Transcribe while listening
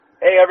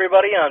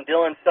everybody, I'm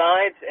Dylan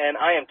Sides, and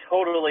I am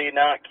totally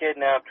not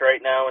kidnapped right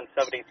now in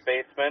somebody's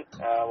basement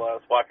while I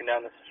was walking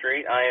down the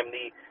street. I am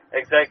the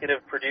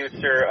executive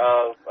producer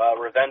of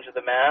Revenge of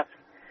the Mask,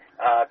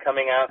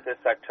 coming out this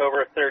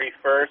October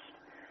 31st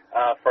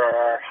for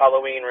our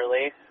Halloween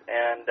release,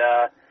 and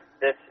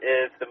this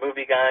is the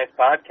Movie Guys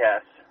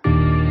Podcast.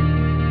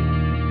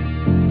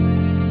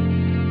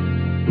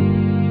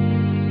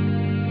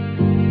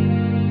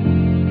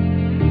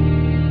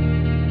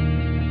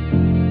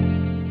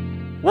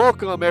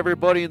 Welcome,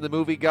 everybody, in the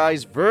Movie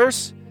Guys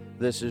verse.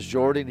 This is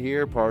Jordan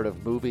here, part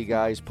of Movie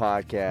Guys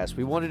Podcast.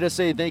 We wanted to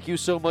say thank you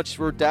so much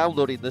for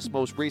downloading this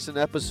most recent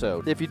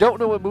episode. If you don't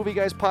know what Movie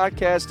Guys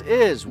Podcast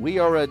is, we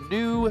are a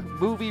new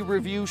movie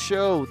review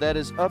show that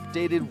is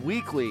updated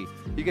weekly.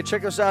 You can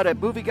check us out at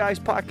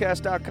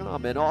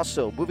movieguyspodcast.com and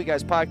also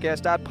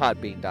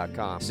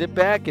movieguyspodcast.podbean.com. Sit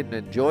back and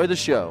enjoy the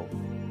show.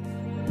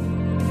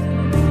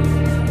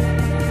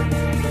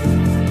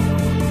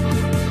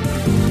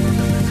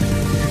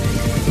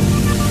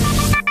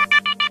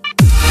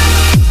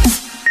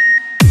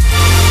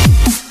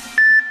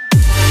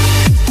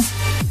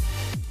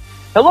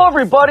 Hello,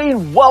 everybody,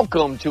 and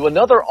welcome to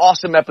another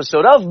awesome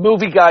episode of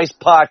Movie Guys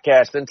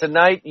Podcast. And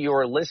tonight you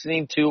are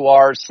listening to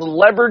our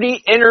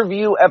celebrity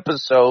interview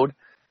episode,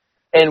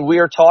 and we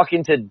are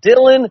talking to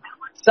Dylan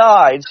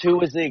Sides,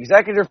 who is the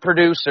executive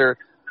producer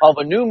of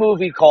a new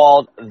movie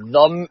called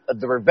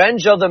The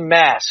Revenge of the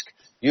Mask.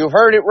 You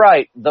heard it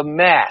right, The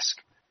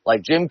Mask.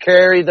 Like Jim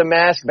Carrey, The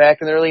Mask back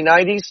in the early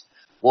 90s.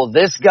 Well,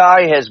 this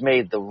guy has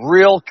made the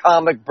real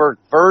comic book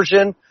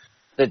version.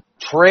 The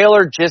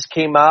trailer just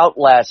came out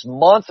last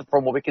month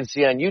from what we can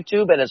see on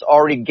YouTube and has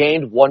already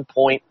gained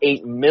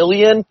 1.8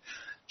 million.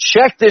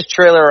 Check this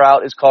trailer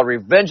out. It's called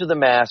Revenge of the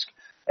Mask.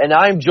 And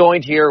I'm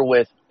joined here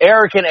with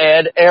Eric and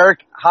Ed.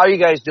 Eric, how are you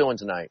guys doing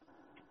tonight?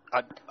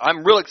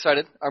 I'm real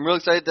excited. I'm real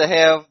excited to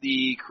have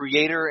the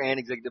creator and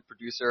executive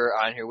producer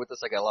on here with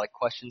us. I got a lot of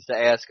questions to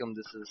ask him.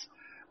 This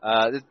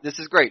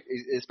is great,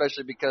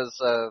 especially because,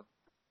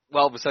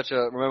 with such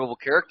a memorable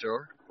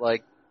character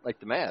like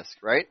the Mask,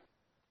 right?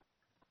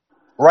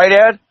 Right,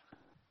 Ed?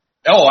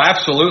 Oh,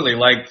 absolutely.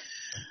 Like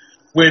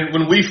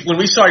when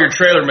we saw your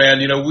trailer, man,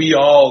 you know, we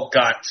all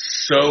got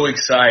so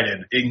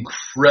excited,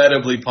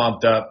 incredibly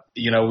pumped up.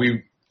 You know,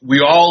 we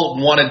all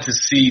wanted to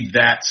see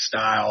that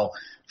style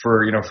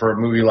for a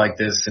movie like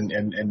this, and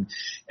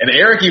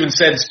Eric even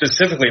said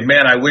specifically,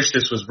 man, I wish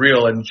this was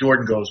real. And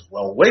Jordan goes,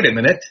 well, wait a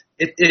minute,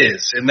 it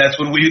is, and that's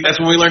when we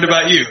learned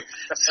about you.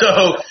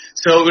 So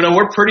you know,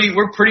 we're pretty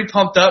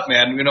pumped up,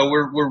 man. You know,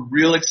 we're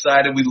real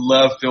excited. We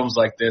love films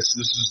like this.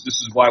 This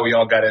is why we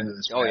all got into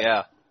this. Oh man.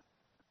 Yeah.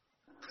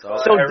 So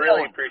I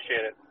really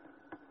appreciate it.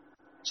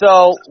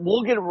 So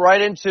we'll get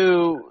right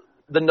into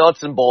the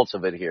nuts and bolts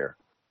of it here.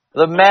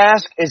 The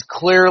Mask is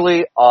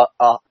clearly a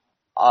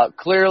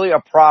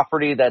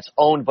property that's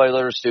owned by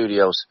Litter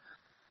Studios.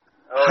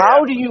 Oh,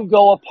 How do you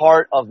go a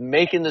part of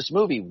making this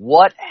movie?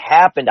 What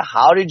happened?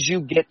 How did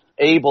you get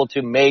able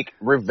to make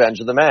Revenge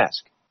of the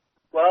Mask?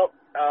 Well,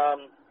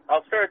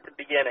 I'll start at the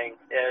beginning.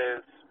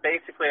 Is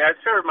basically I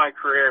started my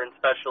career in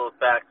special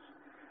effects,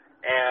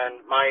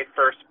 and my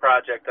first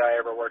project I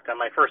ever worked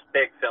on, my first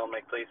big film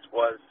at least,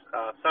 was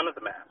Son of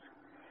the Mask.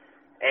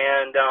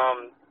 And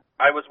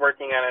I was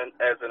working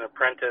as an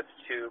apprentice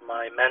to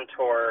my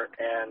mentor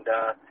and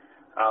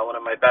one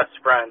of my best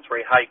friends,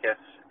 Ray Hikus.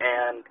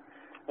 And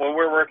when we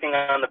were working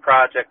on the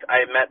project,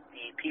 I met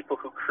the people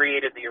who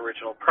created the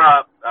original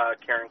prop,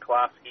 Karen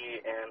Klosky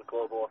and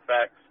Global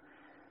Effects.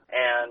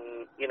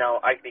 And, you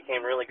know, I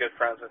became really good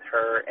friends with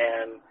her.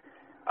 And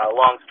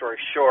long story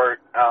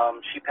short,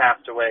 she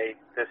passed away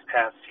this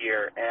past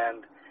year.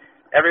 And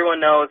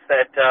everyone knows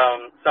that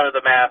Son of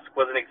the Mask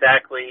wasn't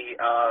exactly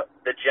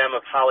the gem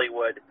of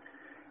Hollywood.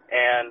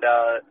 And,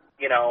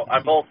 you know,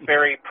 I'm both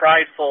very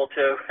prideful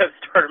to have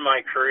started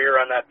my career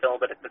on that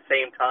film, but at the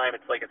same time,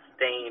 it's like a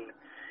stain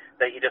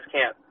that you just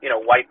can't, you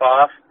know, wipe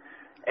off.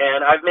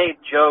 And I've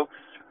made jokes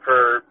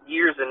for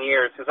years and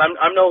years because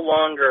I'm no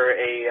longer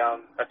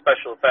a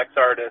special effects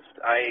artist.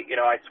 I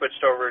switched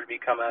over to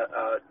become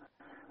a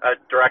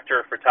director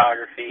of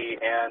photography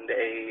and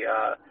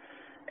a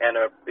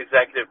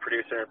executive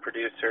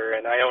producer,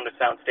 and I owned a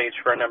soundstage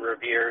for a number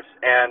of years.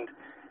 And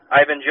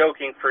I've been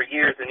joking for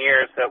years and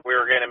years that we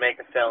were going to make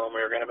a film.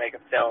 We were going to make a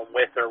film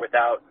with or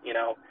without, you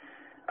know,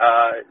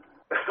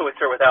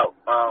 with or without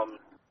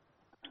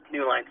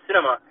New Line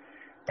Cinema.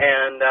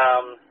 And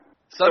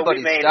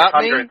Somebody so we made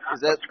stop me?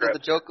 Is that scripts.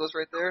 the joke goes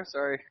right there?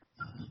 Sorry.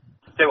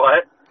 Say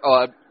what?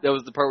 Oh, that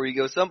was the part where you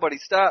go, somebody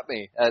stop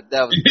me. That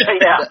was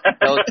Yeah.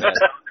 that was bad.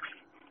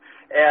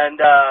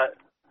 And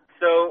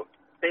so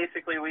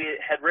basically we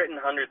had written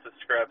hundreds of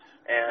scripts,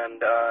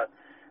 and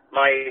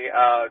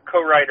my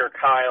co-writer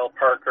Kyle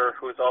Parker,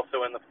 who is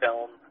also in the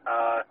film,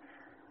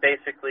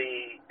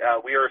 basically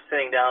we were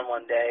sitting down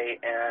one day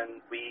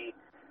and we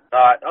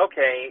thought,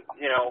 okay,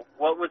 you know,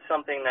 what was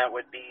something that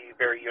would be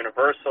very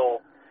universal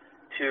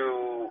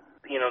to,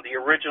 you know, the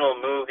original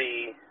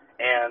movie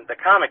and the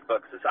comic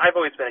books? I've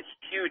always been a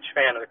huge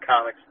fan of the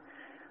comics.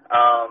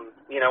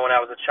 when I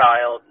was a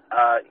child.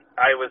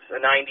 I was a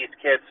 90s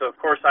kid, so of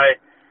course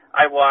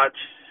I watched,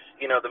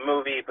 the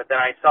movie, but then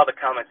I saw the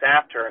comics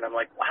after, and I'm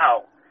like,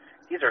 wow,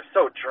 these are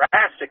so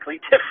drastically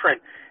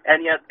different,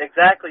 and yet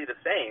exactly the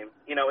same.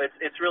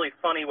 It's really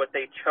funny what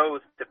they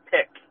chose to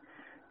pick,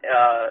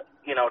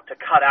 to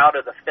cut out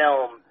of the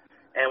film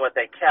and what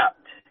they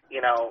kept,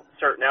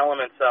 certain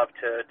elements of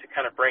to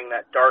kind of bring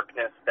that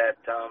darkness, that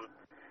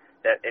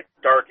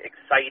dark,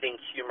 exciting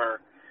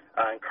humor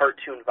and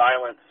cartoon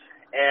violence.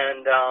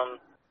 And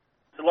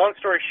so long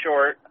story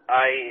short,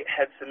 I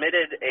had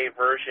submitted a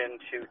version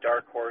to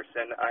Dark Horse,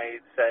 and I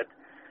said,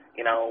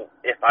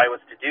 if I was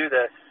to do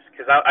this,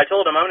 because I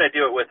told them I'm going to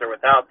do it with or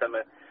without them.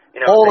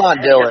 Hold on,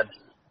 Dylan.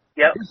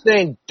 Yep. You're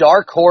saying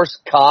Dark Horse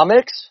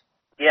Comics?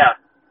 Yeah.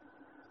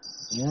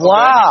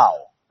 Wow.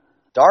 Okay.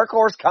 Dark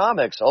Horse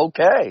Comics,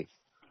 okay.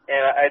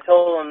 And I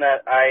told them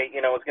that I,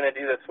 was going to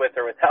do this with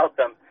or without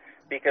them,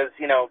 because,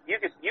 you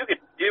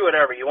could do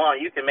whatever you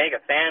want. You can make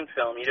a fan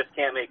film. You just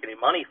can't make any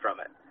money from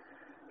it.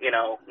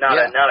 Not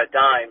a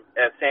dime,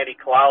 as Sandy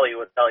Kalali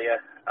would tell you.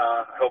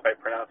 I hope I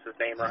pronounced his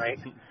name right.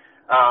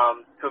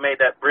 Who made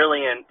that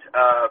brilliant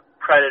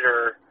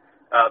Predator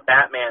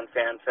Batman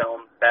fan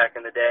film back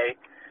in the day.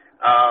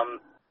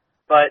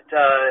 But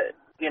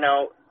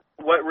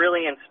what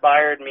really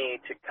inspired me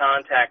to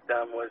contact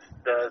them was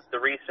the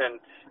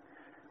recent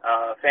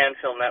fan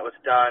film that was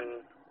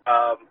done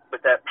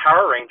with that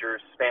Power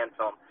Rangers fan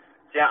film.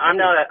 See, I'm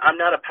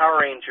not a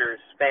Power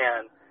Rangers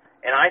fan,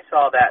 and I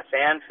saw that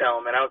fan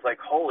film, and I was like,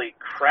 holy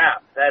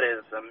crap, that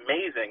is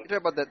amazing. You're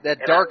talking about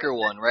that darker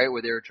one, right,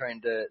 where they were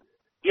trying to...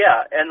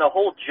 Yeah, and the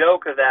whole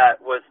joke of that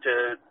was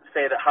to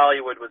say that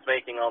Hollywood was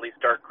making all these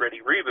dark,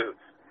 gritty reboots,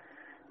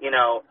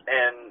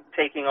 and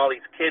taking all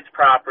these kids'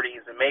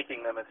 properties and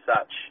making them as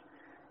such.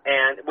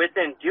 And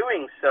within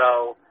doing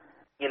so,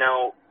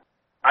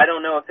 I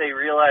don't know if they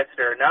realized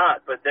it or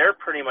not, but they're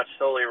pretty much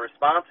solely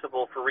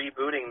responsible for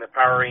rebooting the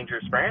Power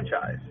Rangers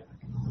franchise.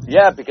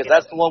 Yeah, because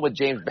that's the one with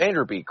James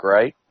Vanderbeek,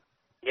 right?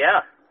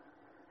 Yeah.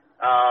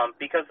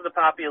 Because of the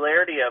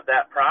popularity of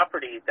that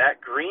property, that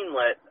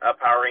greenlit a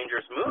Power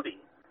Rangers movie,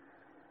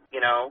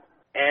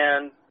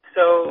 And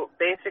so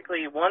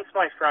basically, once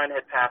my friend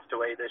had passed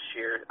away this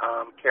year,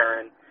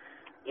 Karen,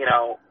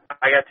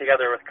 I got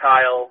together with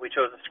Kyle. We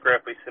chose a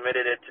script. We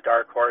submitted it to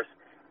Dark Horse,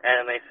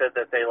 and they said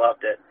that they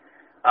loved it.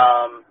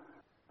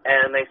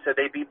 And they said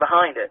they'd be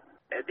behind it.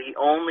 The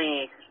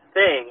only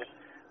thing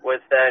was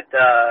that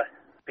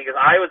because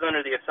I was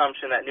under the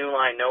assumption that New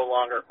Line no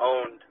longer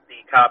owned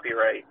the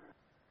copyright,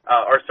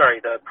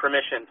 the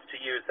permissions to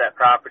use that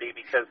property,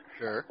 because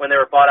when they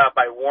were bought out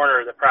by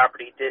Warner, the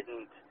property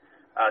didn't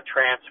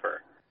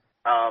transfer.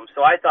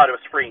 So I thought it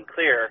was free and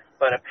clear,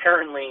 but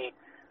apparently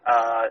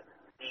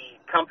the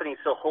company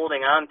still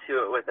holding on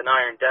to it with an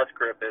iron death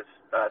grip is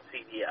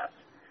CBS.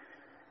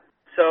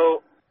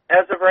 So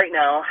as of right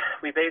now,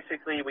 we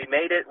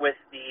made it with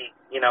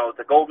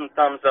the golden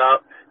thumbs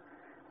up,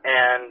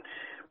 and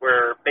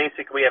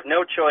we have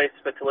no choice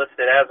but to list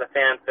it as a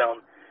fan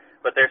film,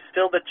 but there's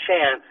still the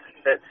chance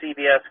that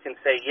CBS can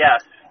say,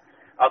 yes,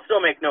 I'll still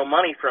make no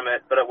money from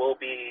it, but it will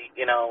be,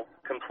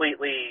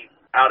 completely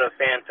out of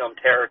fan film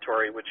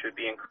territory, which would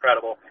be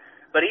incredible.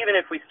 But even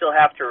if we still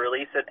have to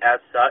release it as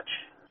such,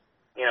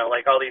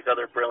 like all these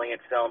other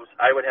brilliant films,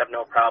 I would have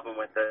no problem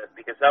with it,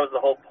 because that was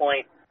the whole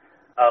point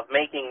of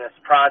making this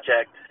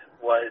project,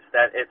 was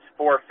that it's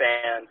for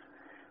fans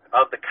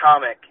of the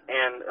comic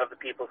and of the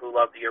people who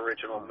love the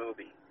original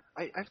movie.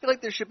 I feel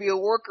like there should be a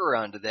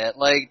workaround to that,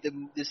 like the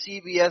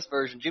CBS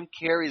version, Jim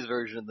Carrey's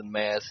version of The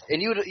Mask,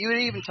 and you had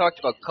even talked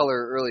about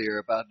color earlier,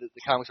 about the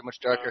comics are much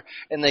darker,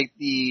 and like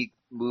the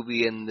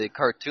movie and the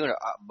cartoon are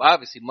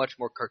obviously much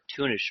more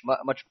cartoonish,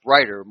 much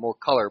brighter, more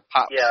color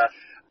pops,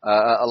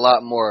 a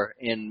lot more,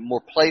 and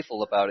more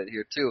playful about it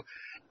here too.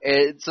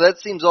 And so that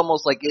seems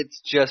almost like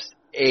it's just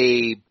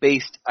a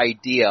based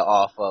idea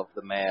off of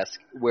The Mask,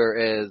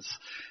 whereas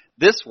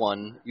this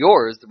one,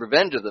 yours, The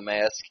Revenge of the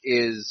Mask,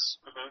 is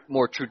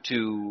more true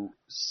to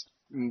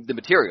the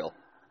material.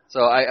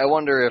 So I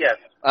wonder if,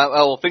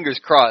 well, fingers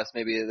crossed,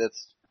 maybe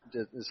that's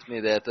just me,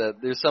 that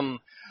there's some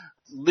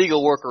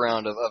legal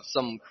workaround of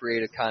some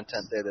creative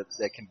content there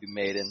that can be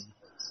made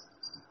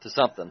into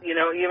something.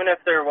 Even if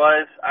there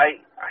was,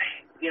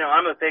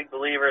 I'm a big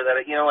believer that,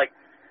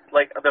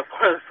 one of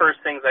the first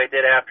things I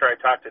did after I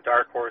talked to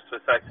Dark Horse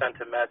was I sent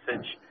a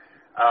message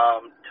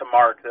to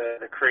Mark,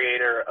 the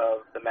creator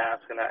of The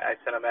Mask, and I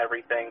sent him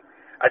everything.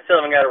 I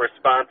still haven't got a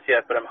response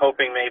yet, but I'm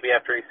hoping maybe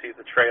after he sees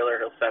the trailer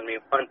he'll send me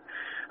one.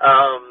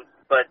 And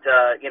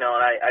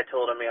I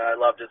told him, I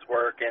loved his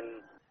work,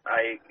 and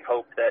I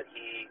hope that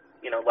he,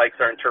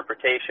 likes our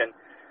interpretation,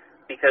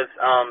 because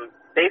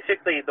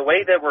basically the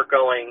way that we're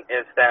going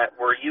is that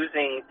we're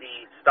using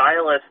the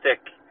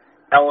stylistic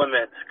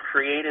elements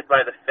created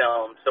by the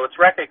film, so it's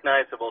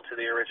recognizable to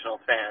the original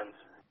fans.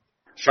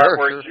 But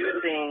we're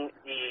using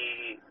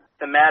the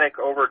thematic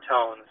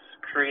overtones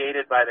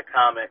created by the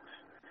comics.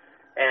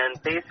 And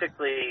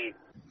basically,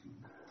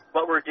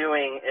 what we're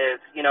doing is,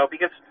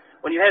 because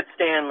when you had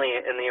Stan Lee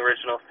in the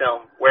original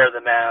film, wear the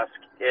mask,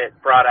 it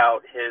brought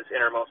out his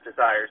innermost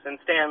desires. And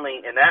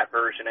Stanley, in that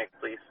version at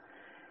least,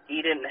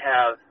 he didn't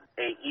have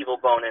a evil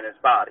bone in his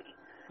body.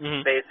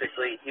 Mm-hmm.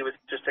 Basically, he was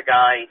just a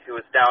guy who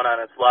was down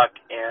on his luck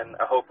and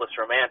a hopeless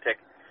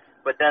romantic.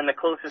 But then the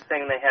closest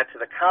thing they had to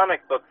the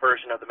comic book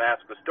version of the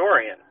mask was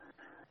Dorian,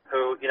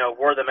 who,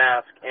 wore the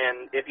mask.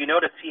 And if you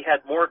notice, he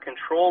had more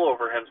control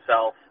over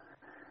himself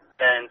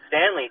than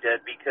Stanley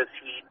did because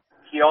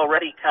he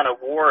already kind of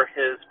wore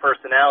his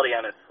personality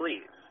on his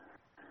sleeves.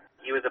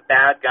 He was a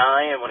bad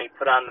guy, and when he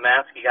put on the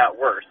mask, he got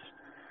worse.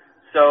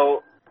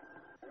 So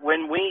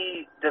when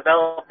we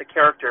developed the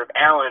character of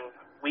Alan,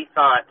 we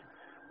thought,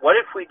 what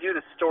if we do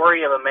the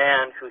story of a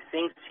man who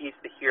thinks he's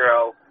the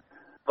hero,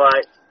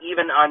 but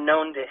even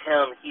unknown to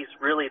him, he's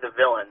really the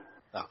villain?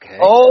 Okay.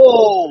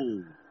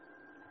 Oh!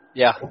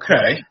 Yeah.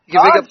 Okay. You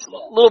can make up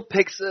little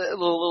pics,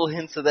 little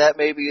hints of that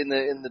maybe in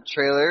the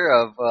trailer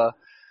of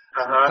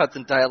some cuts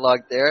and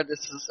dialogue there. This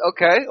is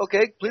okay.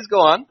 Okay, please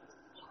go on.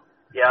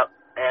 Yep.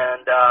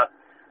 And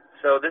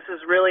so this is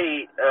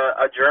really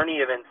a journey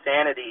of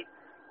insanity,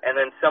 and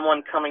then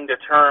someone coming to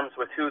terms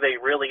with who they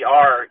really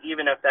are,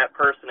 even if that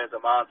person is a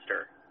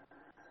monster.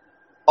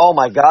 Oh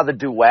my God, the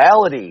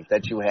duality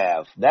that you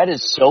have. That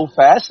is so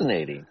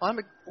fascinating. I'm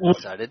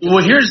excited.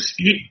 Well,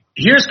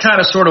 here's kind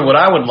of sort of what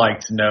I would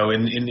like to know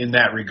in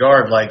that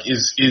regard. Like, I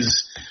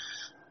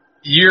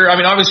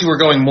mean, obviously we're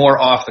going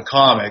more off the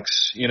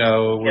comics. We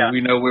know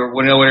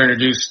we're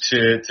introduced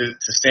to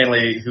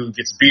Stanley, who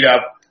gets beat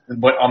up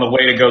on the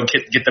way to go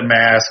get the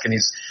mask, and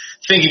he's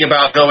thinking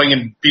about going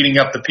and beating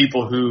up the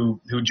people who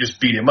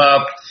just beat him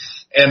up.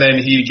 And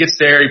then he gets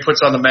there, he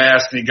puts on the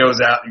mask, and he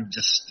goes out and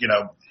just,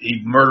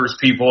 he murders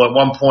people. At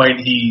one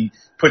point, he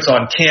puts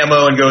on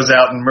camo and goes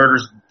out and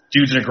murders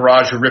dudes in a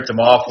garage who ripped him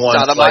off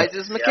once. Sodomizes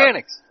his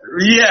mechanics.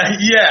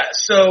 Yeah.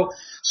 So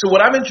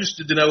what I'm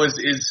interested to know is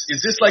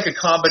this like a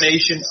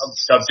combination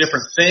of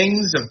different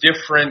things, of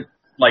different,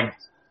 like,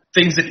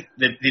 things that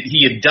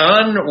he had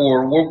done,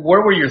 or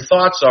where were your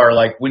thoughts are,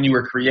 like, when you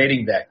were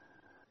creating that?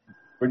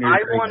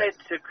 I wanted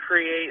to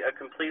create a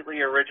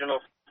completely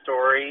original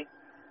story.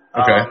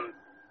 Okay.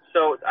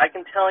 So I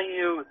can tell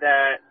you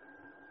that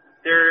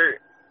there,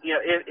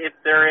 if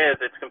there is,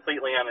 it's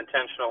completely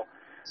unintentional.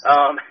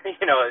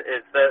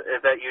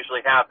 That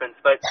usually happens.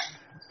 But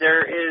there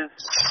is,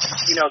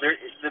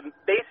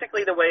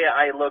 basically the way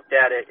I looked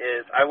at it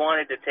is I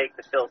wanted to take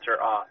the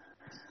filter off.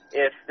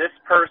 If this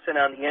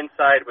person on the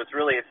inside was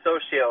really a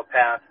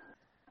sociopath,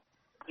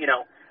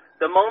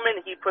 the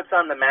moment he puts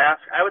on the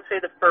mask, I would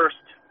say the first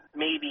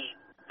maybe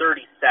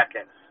 30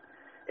 seconds,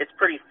 it's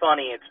pretty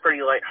funny, it's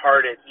pretty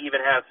lighthearted. He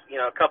even has,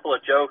 a couple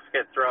of jokes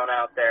get thrown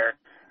out there.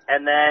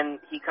 And then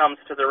he comes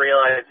to the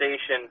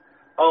realization,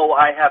 oh,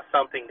 I have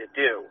something to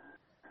do.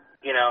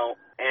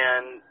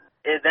 And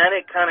then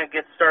it kind of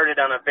gets started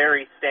on a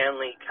very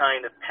Stanley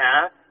kind of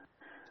path.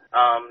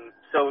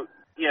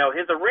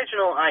 His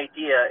original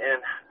idea,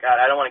 and God,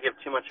 I don't want to give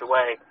too much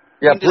away.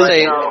 Yeah,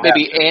 please say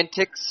maybe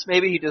antics,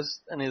 maybe he does,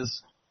 and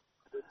his...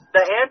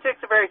 The antics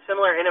are very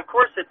similar, and of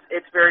course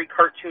it's very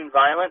cartoon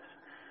violence.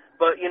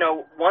 But,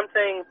 one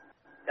thing,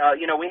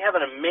 we have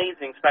an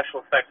amazing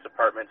special effects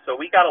department, so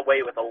we got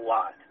away with a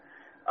lot.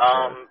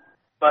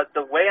 But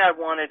the way I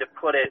wanted to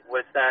put it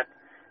was that,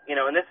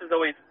 and this is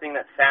always the thing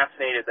that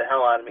fascinated the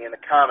hell out of me in the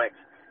comics,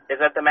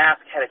 is that the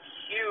mask had a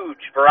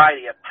huge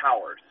variety of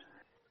powers.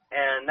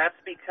 And that's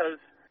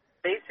because,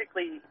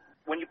 basically,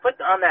 when you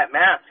put on that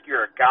mask,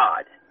 you're a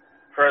god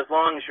for as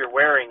long as you're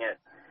wearing it.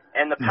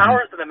 And the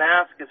powers of the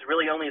mask is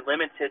really only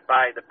limited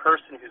by the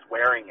person who's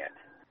wearing it.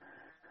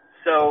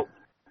 So...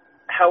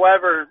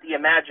 However, the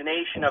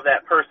imagination of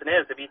that person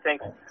is, if he thinks,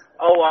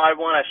 oh, I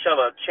want to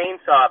shove a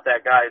chainsaw up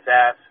that guy's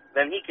ass,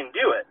 then he can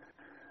do it.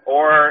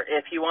 Or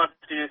if he wants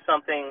to do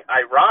something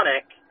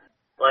ironic,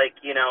 like,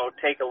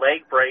 take a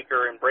leg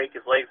breaker and break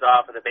his legs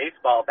off with a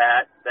baseball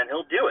bat, then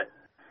he'll do it.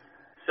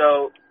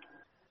 So,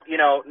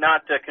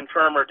 not to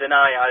confirm or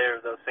deny either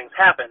of those things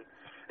happen.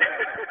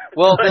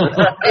 Well,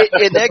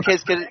 in that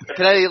case, can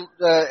I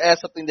ask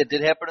something that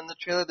did happen in the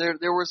trailer?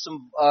 There were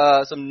some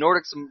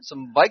Nordic,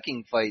 some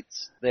Viking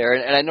fights there,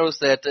 and I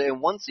noticed that in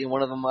one scene,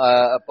 one of them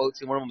a boat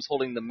scene, one of them was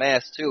holding the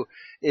mask too.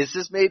 Is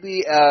this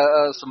maybe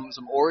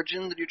some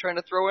origin that you're trying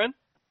to throw in?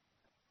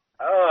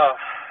 Oh,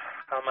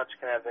 how much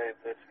can I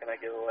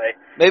give away?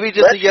 Maybe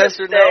just a yes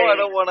or no. I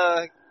don't want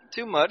to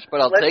too much,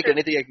 but I'll take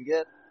anything I can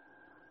get.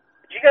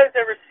 Did you guys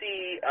ever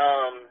see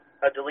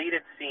a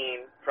deleted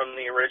scene from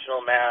the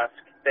original Mask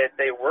that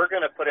they were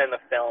going to put in the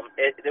film?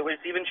 It was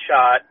even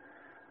shot,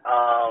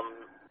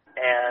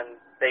 and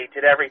they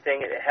did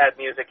everything. It had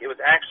music. It was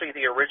actually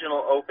the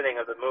original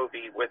opening of the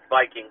movie with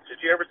Vikings.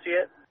 Did you ever see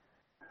it?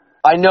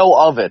 I know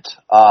of it.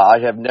 I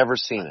have never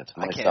seen it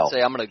myself. I can't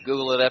say I'm going to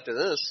Google it after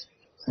this.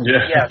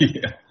 Yeah. Yes.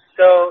 Yeah.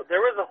 So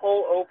there was a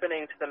whole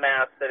opening to the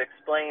Mask that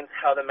explains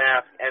how the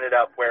Mask ended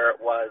up where it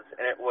was,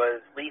 and it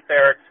was Leif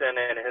Erikson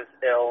and his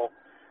ill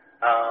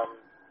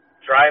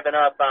driving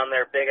up on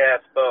their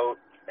big-ass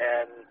boat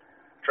and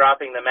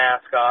dropping the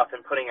mask off and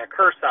putting a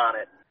curse on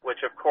it,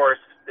 which, of course,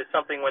 is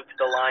something went to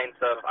the lines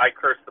of, I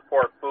curse the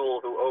poor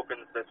fool who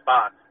opens this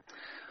box.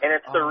 And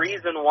it's the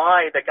reason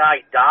why the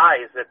guy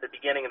dies at the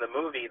beginning of the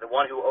movie. The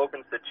one who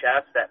opens the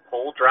chest, that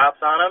pole drops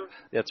on him.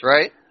 That's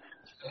right.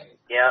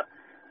 Yeah.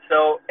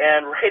 So,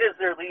 and right as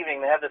they're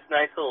leaving, they have this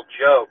nice little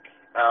joke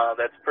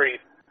that's pretty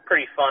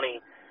funny,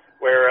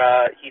 where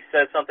he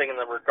says something in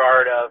the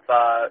regard of,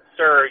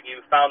 "Sir, you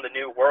found the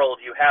new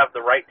world. You have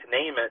the right to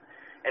name it."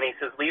 And he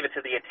says, "Leave it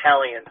to the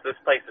Italians. This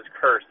place is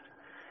cursed."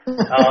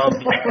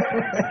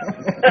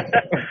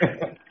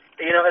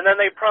 And then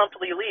they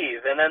promptly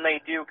leave, and then they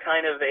do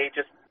kind of a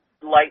just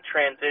light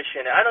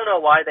transition. I don't know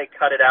why they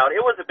cut it out. It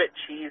was a bit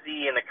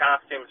cheesy, and the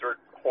costumes were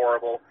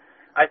horrible.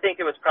 I think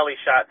it was probably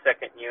shot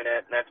second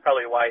unit, and that's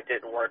probably why it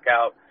didn't work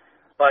out.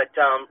 But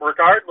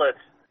regardless,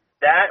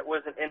 that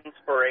was an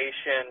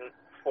inspiration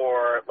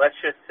for, let's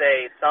just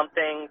say,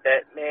 something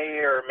that may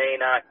or may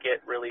not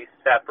get released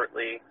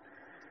separately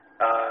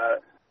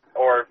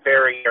or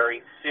very,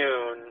 very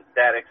soon,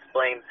 that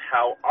explains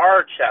how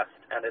our chest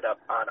ended up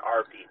on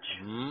our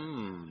beach.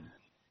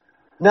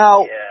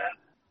 Now, Yeah.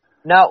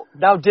 Now,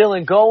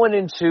 Dylan, going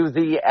into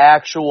the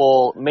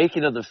actual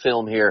making of the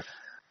film here,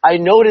 I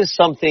noticed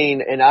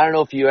something, and I don't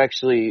know if you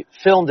actually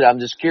filmed it. I'm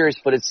just curious,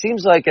 but it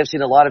seems like I've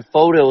seen a lot of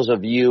photos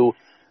of you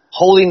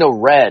holding a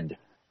red.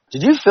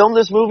 Did you film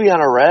this movie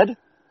on a red?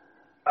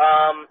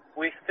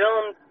 We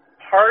filmed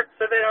parts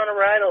of it on a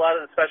red. A lot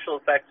of the special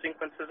effects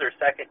sequences are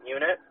second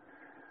unit.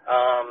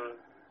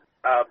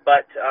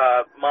 But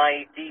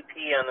my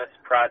DP on this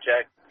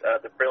project,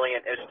 the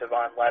brilliant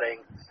Istvan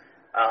Letting,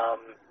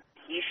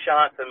 he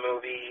shot the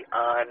movie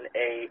on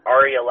a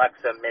Arri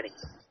Alexa Mini.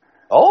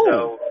 Oh.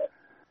 So,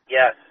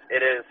 yes,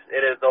 it is.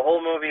 The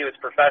whole movie was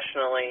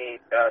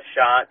professionally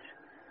shot.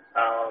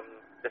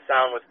 The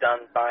sound was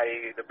done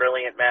by the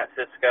brilliant Matt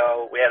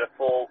Sisko. We had it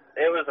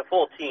was a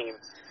full team.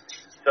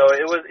 So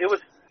it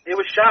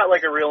was shot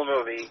like a real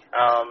movie.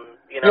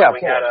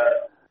 We had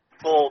a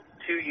full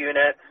 2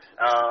 units.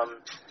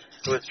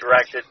 It was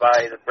directed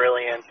by the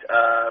brilliant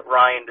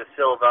Ryan De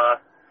Silva.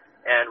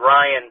 And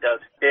Ryan does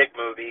big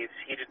movies.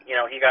 He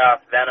got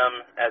off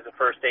Venom as the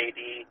first AD.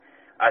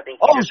 I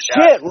think.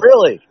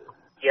 Really?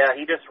 Yeah,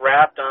 he just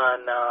wrapped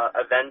on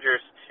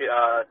Avengers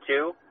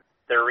 2,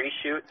 their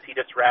reshoots. He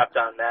just wrapped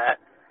on that.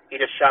 He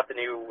just shot the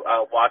new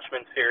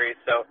Watchmen series.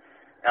 So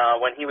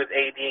when he was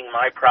ADing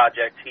my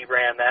project, he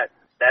ran that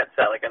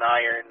set like an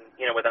iron,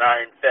 with an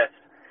iron fist,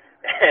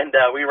 and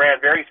we ran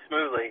very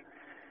smoothly.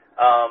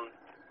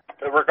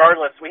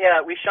 Regardless, we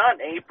shot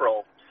in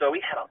April, so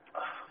we had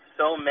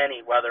so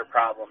many weather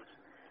problems.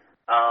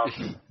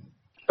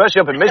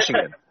 Especially up in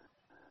Michigan.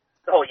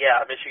 Oh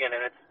yeah, Michigan,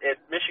 and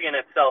Michigan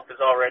itself is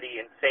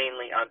already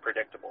insanely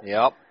unpredictable.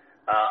 Yep.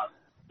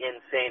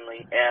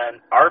 Insanely.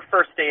 And our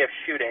first day of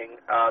shooting,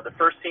 the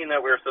first scene that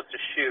we were supposed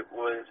to shoot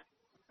was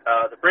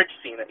the bridge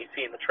scene that you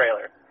see in the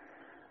trailer.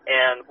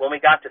 And when we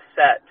got to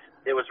set,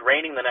 it was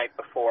raining the night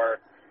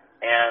before,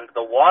 and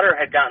the water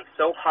had gotten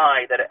so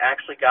high that it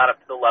actually got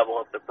up to the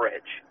level of the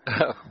bridge.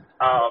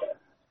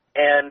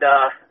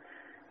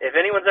 If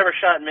anyone's ever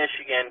shot in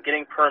Michigan,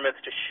 getting permits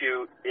to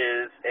shoot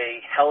is a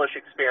hellish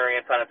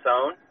experience on its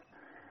own.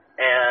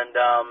 And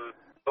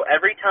so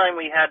every time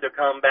we had to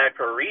come back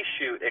for a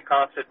reshoot, it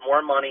costed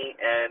more money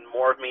and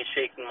more of me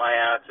shaking my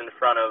ass in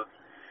front of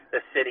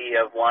the city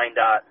of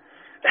Wyandotte.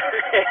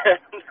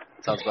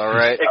 Sounds about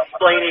right.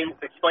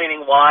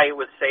 Explaining why it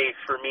was safe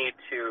for me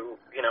to,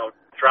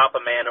 drop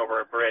a man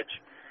over a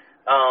bridge.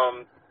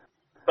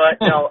 But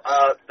no,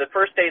 the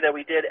first day that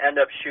we did end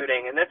up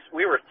shooting, and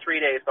we were 3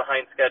 days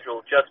behind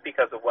schedule just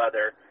because of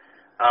weather.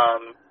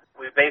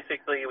 We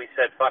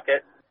said, fuck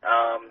it.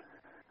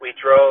 We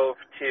drove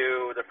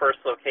to the first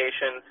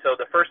location. So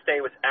the first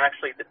day was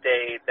actually the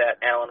day that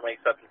Alan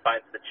wakes up and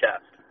finds the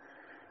chest.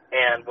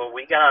 And when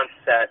we got on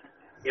set,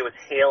 it was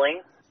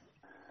hailing,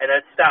 and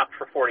then it stopped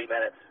for 40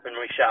 minutes when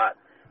we shot.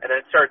 And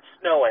then it started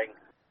snowing.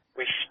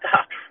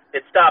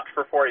 It stopped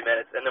for 40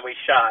 minutes, and then we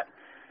shot.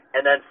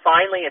 And then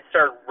finally it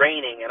started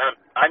raining, and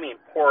I mean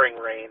pouring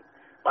rain.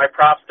 My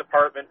props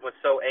department was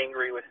so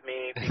angry with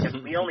me because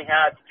we only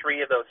had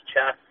 3 of those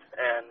chests,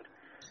 and,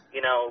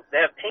 they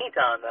have paint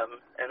on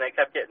them, and they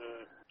kept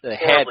getting They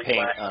had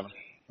paint wet. on them.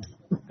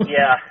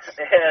 Yeah,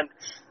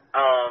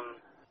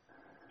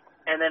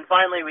 and then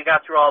finally we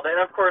got through all that.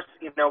 And, of course,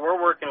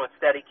 we're working with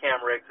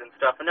Steadicam rigs and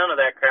stuff, and none of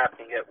that crap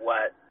can get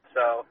wet.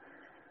 So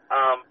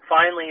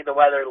finally the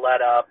weather let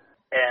up,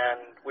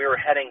 and we were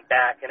heading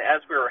back. And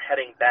as we were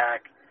heading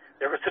back,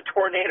 there was a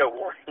tornado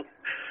warning.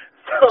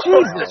 So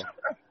Jesus.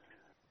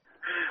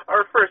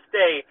 Our first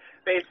day,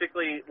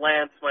 basically,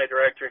 Lance, my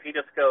director, he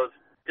just goes,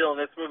 "Dylan,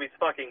 this movie's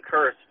fucking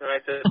cursed." And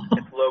I said,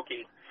 "It's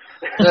Loki."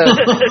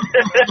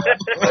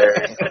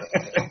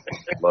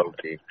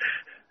 Loki.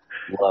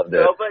 Loved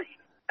it. So, but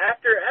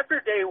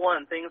after day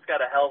one, things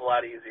got a hell of a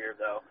lot easier,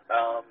 though.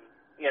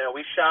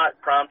 We shot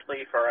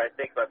promptly for, I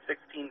think, about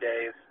 16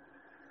 days.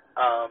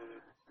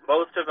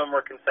 Most of them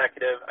were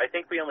consecutive. I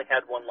think we only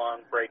had one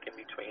long break in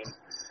between.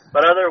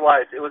 But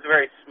otherwise, it was a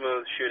very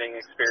smooth shooting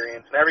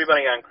experience, and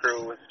everybody on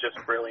crew was just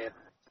brilliant.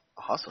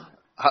 Awesome.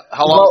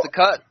 How long was the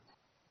cut?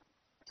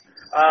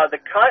 The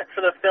cut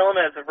for the film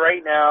as of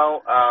right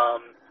now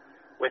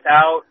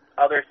without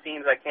other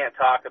scenes I can't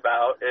talk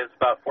about, is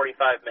about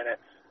 45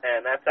 minutes,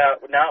 and that's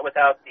not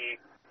without the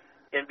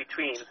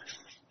in-betweens.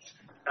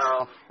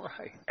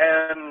 Right.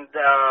 And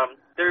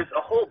there's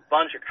a whole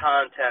bunch of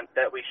content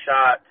that we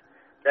shot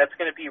that's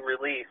going to be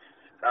released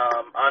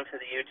onto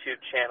the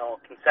YouTube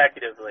channel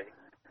consecutively.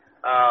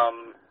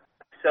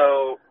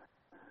 So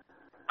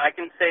I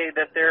can say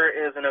that there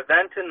is an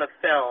event in the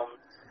film,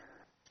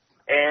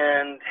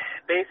 and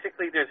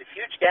basically there's a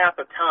huge gap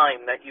of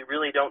time that you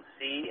really don't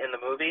see in the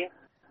movie.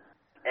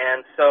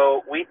 And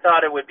so we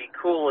thought it would be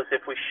cool as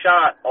if we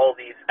shot all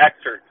these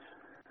excerpts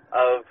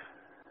of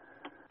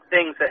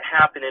things that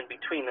happen in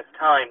between this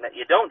time that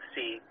you don't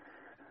see.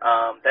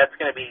 That's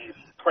going to be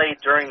played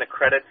during the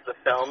credits of the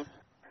film,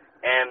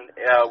 and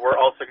we're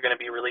also going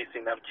to be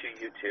releasing them to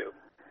YouTube.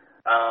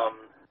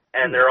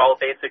 And they're all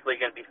basically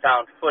going to be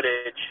found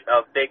footage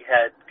of Big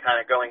Head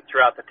kind of going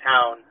throughout the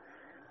town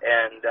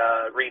and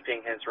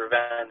reaping his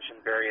revenge in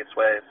various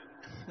ways,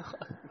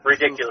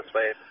 ridiculous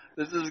ways.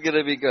 This is going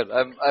to be good.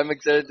 I'm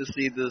excited to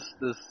see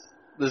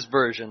this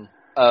version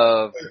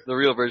of the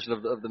real version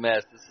of the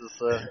mask. This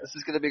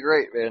is going to be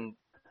great, man.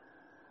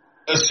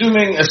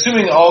 Assuming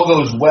all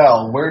goes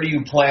well, where do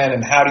you plan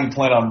and how do you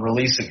plan on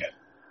releasing it?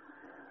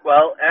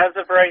 Well, as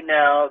of right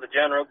now, the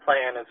general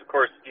plan is, of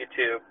course,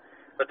 YouTube.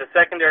 But the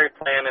secondary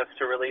plan is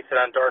to release it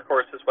on Dark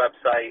Horse's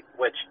website,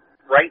 which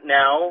right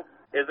now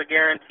is a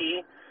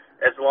guarantee,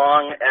 as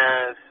long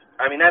as,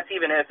 I mean, that's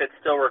even if it's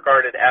still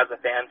regarded as a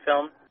fan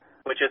film,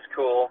 which is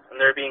cool, and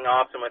they're being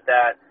awesome with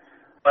that.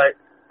 But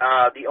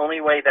the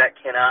only way that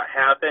cannot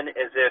happen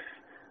is if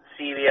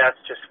CBS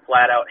just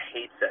flat out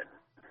hates it.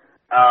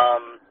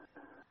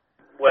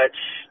 Which,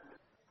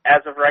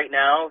 as of right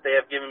now, they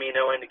have given me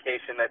no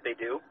indication that they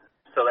do,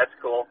 so that's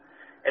cool.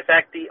 In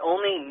fact, the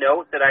only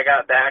note that I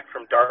got back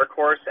from Dark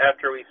Horse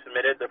after we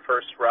submitted the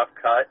first rough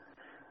cut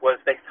was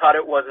they thought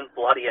it wasn't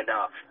bloody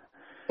enough.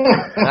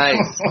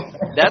 Nice.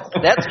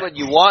 That's what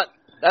you want.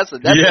 That's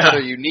what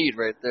you need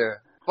right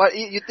there. But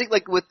you think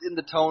like within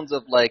the tones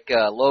of like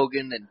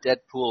Logan and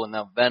Deadpool and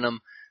now Venom,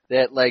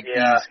 that like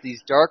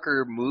these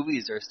darker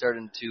movies are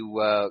starting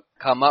to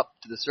come up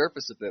to the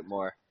surface a bit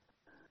more.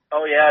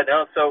 Oh, yeah,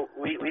 no, so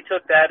we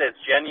took that as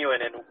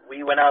genuine, and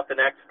we went out the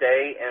next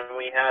day, and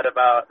we had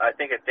about, I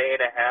think, a day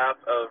and a half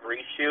of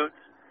reshoots,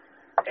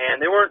 and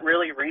they weren't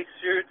really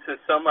reshoots as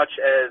so much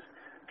as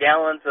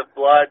gallons of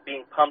blood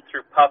being pumped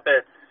through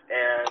puppets,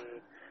 and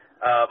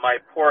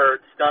my poor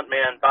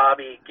stuntman,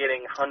 Bobby,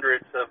 getting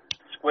hundreds of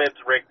squibs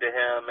rigged to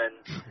him,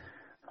 and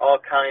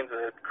all kinds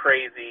of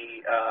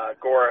crazy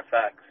gore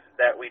effects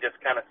that we just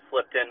kind of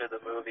slipped into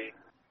the movie.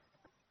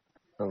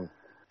 Oh.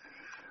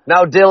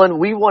 Now, Dylan,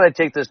 we want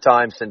to take this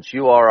time, since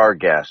you are our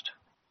guest,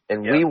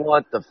 and we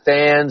want the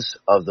fans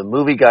of the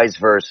Movie Guys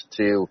verse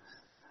to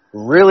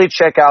really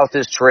check out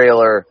this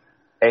trailer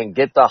and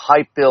get the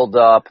hype build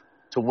up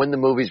to when the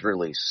movie's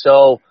released.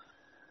 So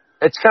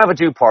it's kind of a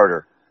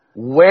two-parter.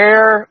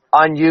 Where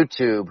on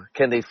YouTube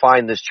can they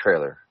find this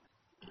trailer?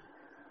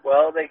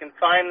 Well, they can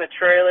find the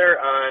trailer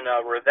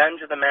on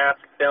Revenge of the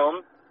Mask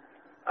film.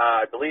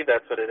 I believe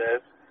that's what it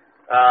is.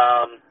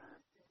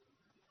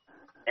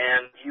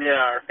 And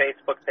our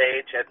Facebook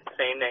page at the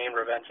same name,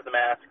 Revenge of the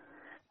Mask.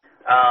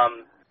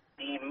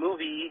 The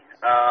movie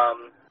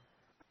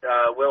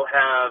will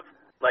have,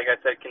 like I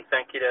said,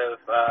 consecutive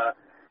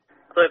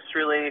clips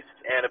released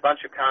and a bunch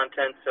of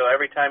content. So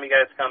every time you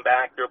guys come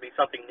back, there will be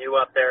something new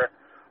up there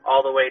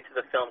all the way to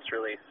the film's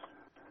release.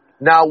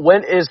 Now,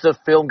 when is the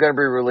film going to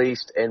be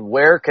released, and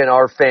where can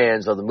our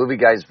fans of the Movie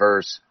Guys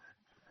verse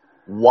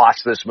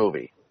watch this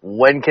movie?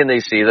 When can they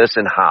see this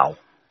and how?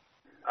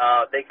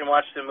 They can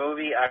watch the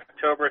movie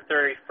October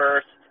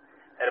 31st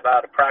at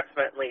about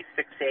approximately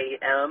 6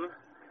 a.m.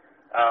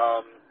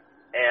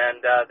 And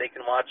they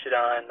can watch it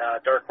on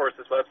Dark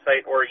Horse's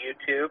website or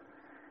YouTube,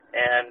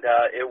 and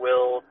it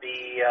will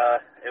be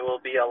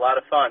a lot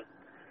of fun.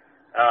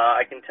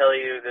 I can tell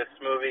you this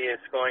movie is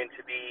going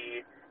to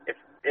be,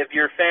 if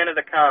you're a fan of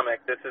the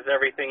comic, this is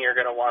everything you're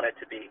going to want it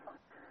to be.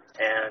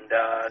 And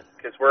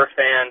because we're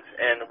fans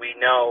and we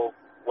know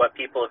what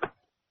people have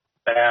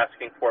been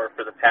asking for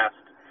the past,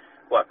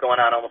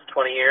 going on almost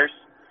 20 years?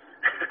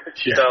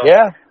 So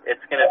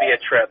it's going to be a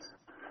trip.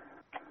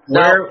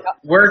 Where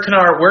can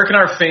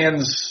our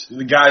fans,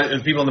 the guys,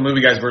 people in the Movie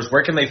Guys verse,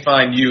 where can they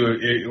find you,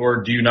 or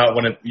do you not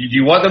want to? Do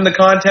you want them to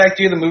contact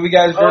you, the Movie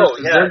Guys verse? Oh,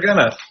 yeah. They're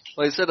gonna.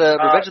 Well, you said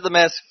Revenge of the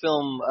Mask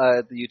film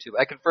at the YouTube.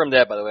 I confirmed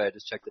that, by the way. I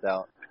just checked it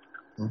out.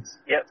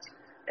 Yep.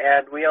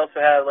 And we also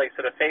have, like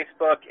I said, a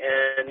Facebook,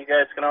 and you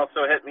guys can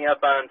also hit me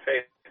up on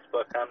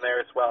Facebook. I'm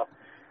there as well.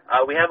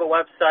 We have a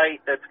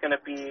website that's going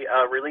to be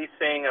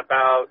releasing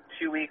about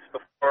 2 weeks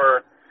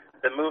before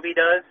the movie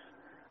does.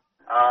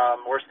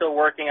 We're still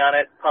working on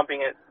it,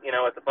 pumping it,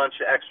 with a bunch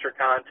of extra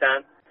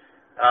content.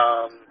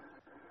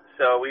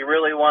 So we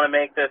really want to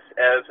make this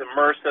as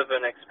immersive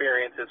an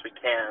experience as we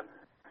can.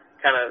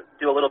 Kind of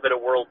do a little bit of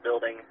world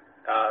building,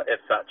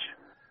 if such.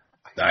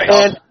 Nice.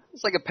 And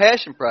It's like a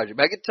passion project.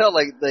 I could tell,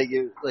 like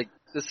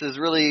this is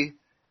really,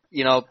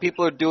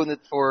 people are doing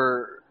it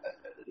for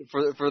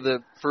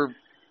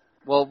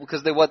Well,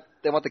 because they want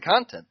the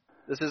content.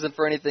 This isn't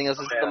for anything else.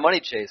 This is the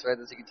money chase, right?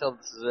 As you can tell,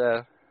 this is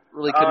a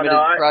really committed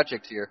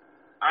project here.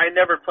 I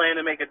never planned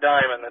to make a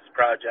dime on this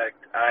project.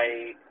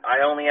 I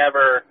only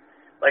ever,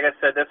 like I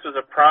said, this was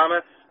a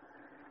promise.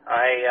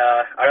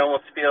 I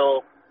almost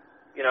feel,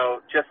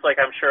 just like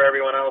I'm sure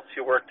everyone else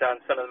who worked on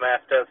Son of the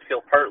Mask does,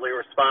 feel partly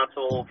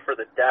responsible for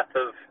the death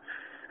of,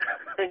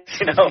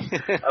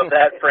 of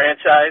that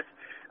franchise.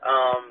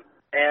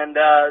 And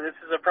this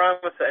is a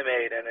promise I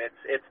made, and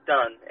it's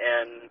done,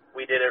 and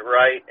we did it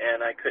right,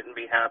 and I couldn't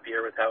be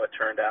happier with how it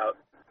turned out.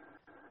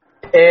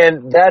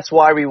 And that's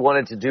why we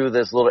wanted to do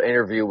this little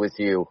interview with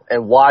you,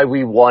 and why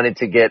we wanted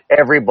to get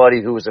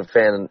everybody who was a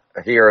fan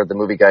here at the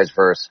Movie Guys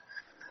Verse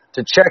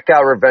to check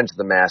out Revenge of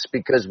the Mask,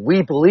 because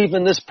we believe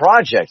in this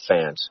project,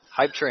 fans.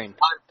 Hype train.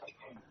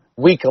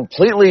 We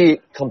completely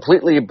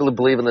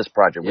believe in this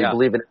project. Yeah. We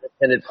believe in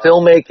independent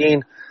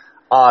filmmaking.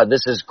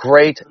 This is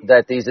great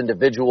that these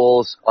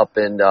individuals up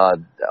in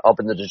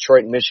the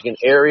Detroit, Michigan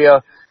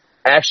area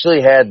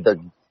actually had the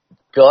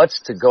guts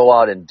to go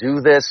out and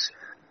do this.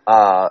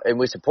 And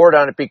we support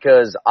on it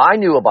because I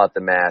knew about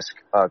the Mask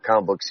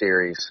comic book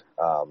series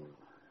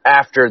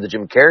after the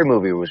Jim Carrey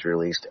movie was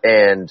released.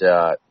 And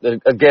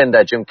again,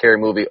 that Jim Carrey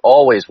movie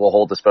always will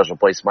hold a special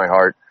place in my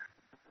heart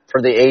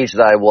for the age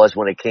that I was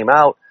when it came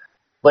out.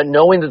 But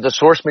knowing that the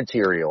source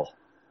material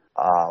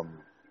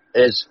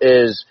is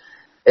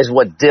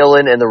what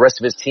Dylan and the rest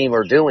of his team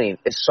are doing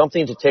is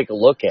something to take a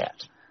look at.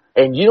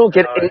 And you don't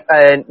get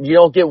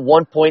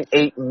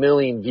 1.8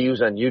 million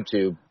views on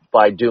YouTube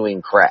by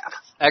doing crap.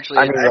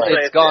 Actually,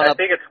 it's gone up. I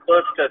think it's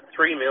close to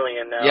 3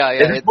 million now. Yeah.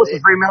 Is it close to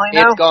 3 million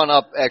now? It's gone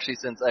up, actually,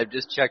 since I've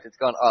just checked. It's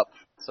gone up,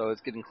 so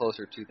it's getting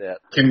closer to that.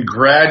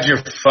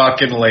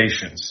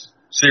 Congratulations.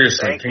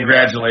 Seriously, Thank you.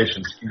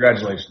 Congratulations.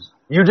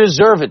 You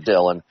deserve it,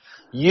 Dylan.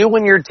 You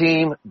and your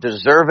team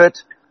deserve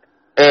it.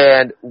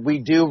 And we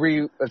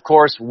do, of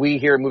course, we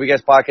here at Movie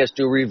Guys Podcast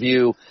do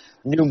review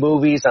new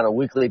movies on a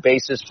weekly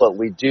basis, but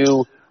we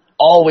do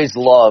always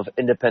love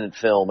independent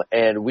film,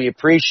 and we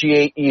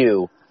appreciate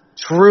you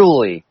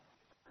truly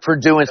for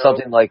doing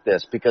something like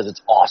this because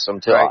it's awesome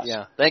to us.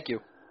 Yeah, thank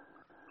you.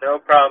 No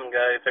problem,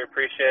 guys. I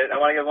appreciate it. I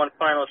want to give one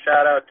final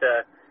shout-out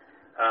to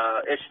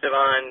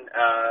Istvan,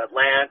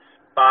 Lance,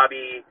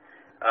 Bobby,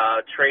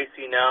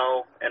 Tracy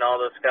No, and all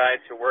those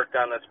guys who worked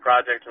on this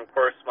project. And, of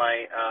course,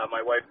 my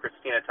wife,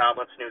 Christina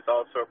Tomlinson, who's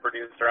also a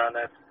producer on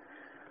this.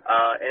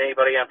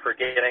 Anybody I'm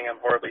forgetting,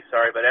 I'm horribly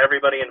sorry. But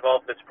everybody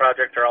involved in this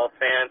project are all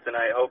fans, and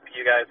I hope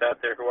you guys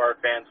out there who are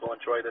fans will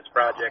enjoy this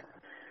project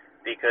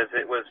because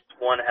it was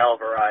one hell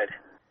of a ride.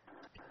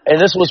 And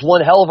this was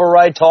one hell of a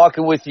ride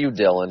talking with you,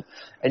 Dylan.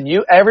 And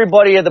you,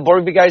 everybody at the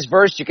Movie Guys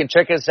Verse, you can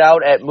check us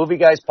out at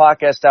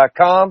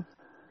movieguyspodcast.com,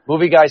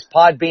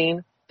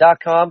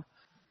 movieguyspodbean.com.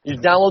 You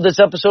can download this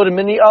episode and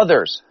many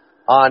others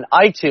on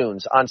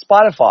iTunes, on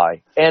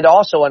Spotify, and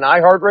also on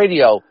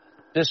iHeartRadio.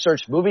 Just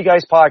search Movie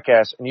Guys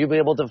Podcast, and you'll be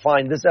able to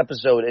find this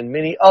episode and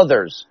many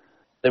others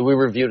that we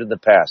reviewed in the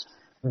past.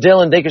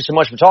 Dylan, thank you so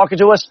much for talking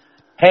to us.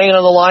 Hang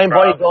on the line,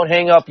 buddy. Don't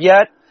hang up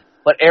yet.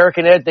 But Eric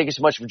and Ed, thank you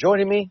so much for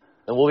joining me.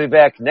 And we'll be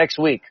back next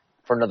week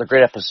for another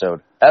great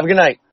episode. Have a good night.